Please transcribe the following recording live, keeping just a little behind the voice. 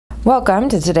Welcome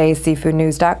to today's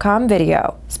SeafoodNews.com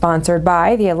video, sponsored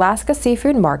by the Alaska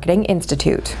Seafood Marketing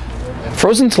Institute.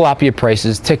 Frozen tilapia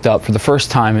prices ticked up for the first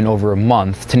time in over a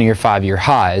month to near 5-year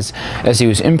highs as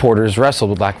U.S. importers wrestled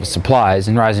with lack of supplies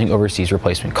and rising overseas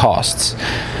replacement costs.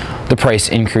 The price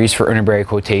increase for Urner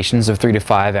quotations of 3 to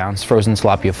 5 ounce frozen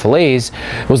tilapia fillets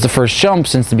was the first jump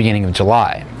since the beginning of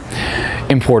July.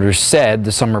 Importers said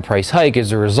the summer price hike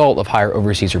is a result of higher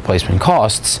overseas replacement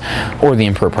costs, or the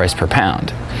import price per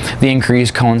pound. The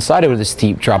increase coincided with a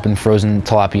steep drop in frozen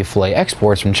tilapia fillet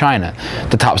exports from China,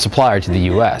 the top supplier to the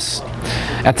U.S.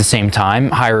 At the same time,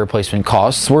 higher replacement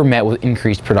costs were met with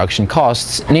increased production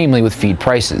costs, namely with feed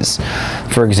prices.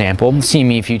 For example,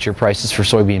 CME future prices for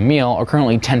soybean meal are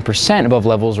currently 10% above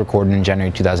levels recorded in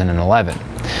January 2011.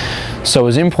 So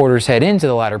as importers head into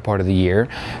the latter part of the year,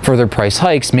 further price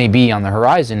hikes may be on the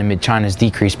horizon amid China's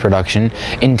decreased production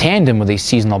in tandem with a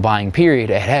seasonal buying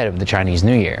period ahead of the Chinese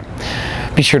New Year.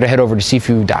 Be sure to head over to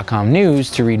seafood.com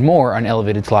news to read more on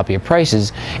elevated tilapia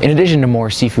prices in addition to more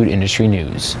seafood industry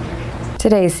news.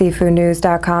 Today's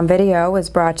SeafoodNews.com video was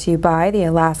brought to you by the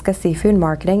Alaska Seafood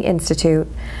Marketing Institute.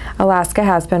 Alaska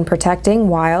has been protecting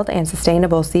wild and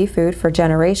sustainable seafood for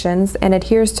generations and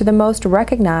adheres to the most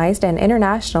recognized and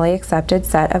internationally accepted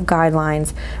set of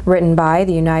guidelines written by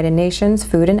the United Nations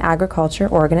Food and Agriculture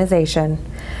Organization.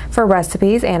 For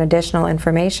recipes and additional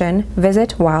information,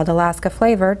 visit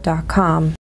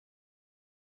wildalaskaflavor.com.